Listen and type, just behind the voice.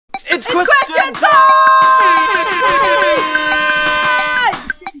It's question time!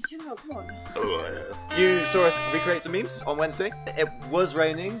 Chill out, come on. You saw us recreate some memes on Wednesday. It was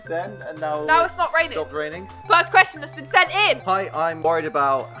raining then, and now it's not raining. Stopped raining. First question that's been sent in. Hi, I'm worried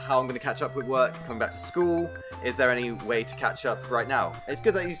about how I'm going to catch up with work, coming back to school. Is there any way to catch up right now? It's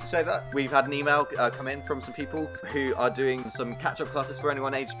good that you say that. We've had an email come in from some people who are doing some catch-up classes for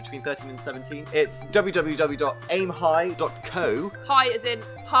anyone aged between 13 and 17. It's www.aimhigh.co. Hi as in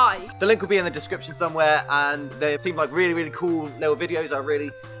hi. The link will be in the description somewhere, and they seem like really, really cool little videos. Are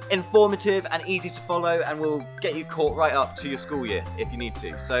really informative and easy to follow, and will get you caught right up to your school year if you need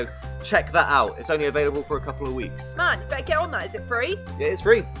to. So check that out. It's only available for a couple of weeks. Man, you better get on that. Is it free? It is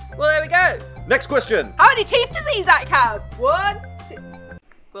free. Well, there we go. Next question. How many teeth does Isak have? 1, 2.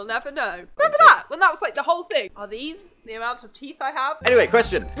 We'll never know. Remember that? When that was like the whole thing. Are these the amount of teeth I have? Anyway,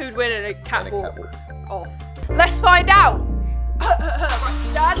 question. Who'd win in a catwalk off? Let's find out. Right,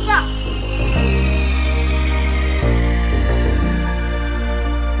 stand back.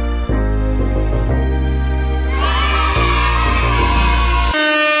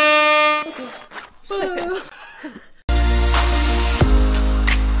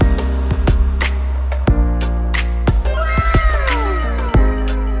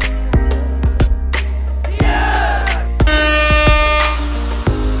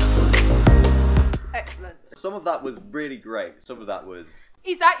 Some of that was really great. Some of that was...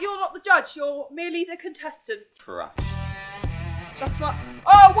 Isak, you're not the judge. You're merely the contestant. trash. That's what...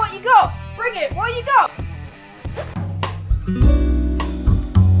 Oh, what you got? Bring it. What you got?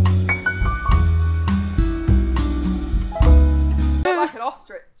 Look like an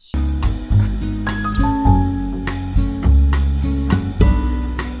ostrich.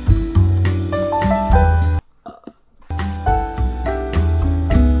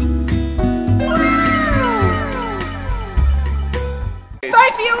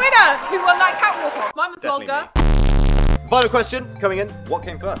 Vote for your winner! Who won that catwalk off? Mine was longer. Final question coming in. What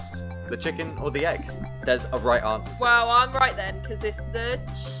came first? The chicken or the egg? There's a right answer to Well, this. I'm right then, because it's the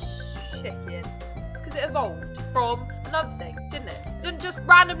chicken. It's because it evolved from another thing, didn't it? It didn't just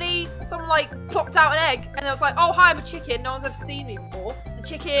randomly, someone like plopped out an egg and it was like, oh hi, I'm a chicken, no one's ever seen me before. The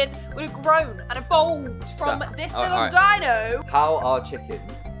chicken would have grown and evolved from this little dino. How are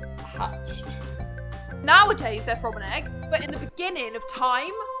chickens hatched? Nowadays they're from an egg, but in the beginning of time,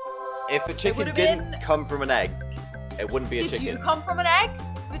 If a chicken didn't come from an egg, it wouldn't be a chicken. Did you come from an egg?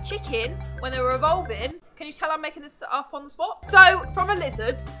 The chicken, when they were evolving, can you tell I'm making this up on the spot? So, from a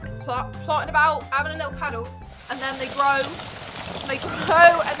lizard, it's plotting about having a little paddle, and then they grow,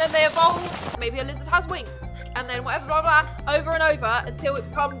 and then they evolve. Maybe a lizard has wings, and then whatever, blah, blah, over and over, until it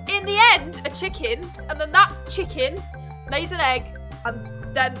becomes, in the end, a chicken, and then that chicken lays an egg, and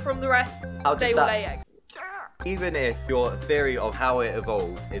then from the rest, they will lay eggs. Even if your theory of how it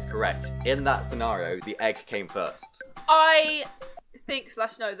evolved is correct, in that scenario, the egg came first. I think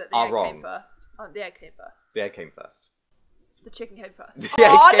 / know that the egg wrong. came first. The egg came first. The egg came first. The chicken came first. The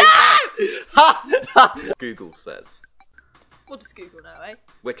Oh egg no! came Google says. What does Google know, eh?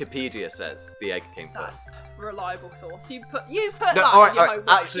 Wikipedia says the egg came That's first. reliable source. You put that No, in your homework.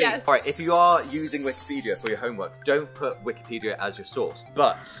 actually, yes. alright, if you are using Wikipedia for your homework, don't put Wikipedia as your source.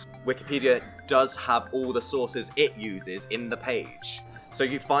 But Wikipedia does have all the sources it uses in the page. So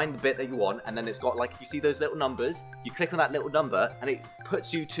you find the bit that you want, and then it's got, like, you see those little numbers? You click on that little number, and it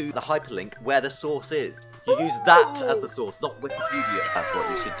puts you to the hyperlink where the source is. You use that as the source, not Wikipedia. That's what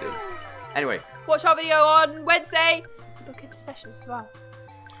you should do. Anyway. Watch our video on Wednesday. Book into sessions as well.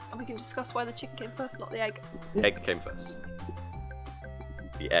 And we can discuss why the chicken came first, not the egg. The egg came first.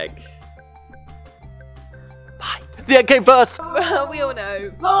 The egg. Bye. The egg came first! Well, we all know that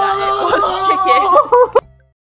it was chicken.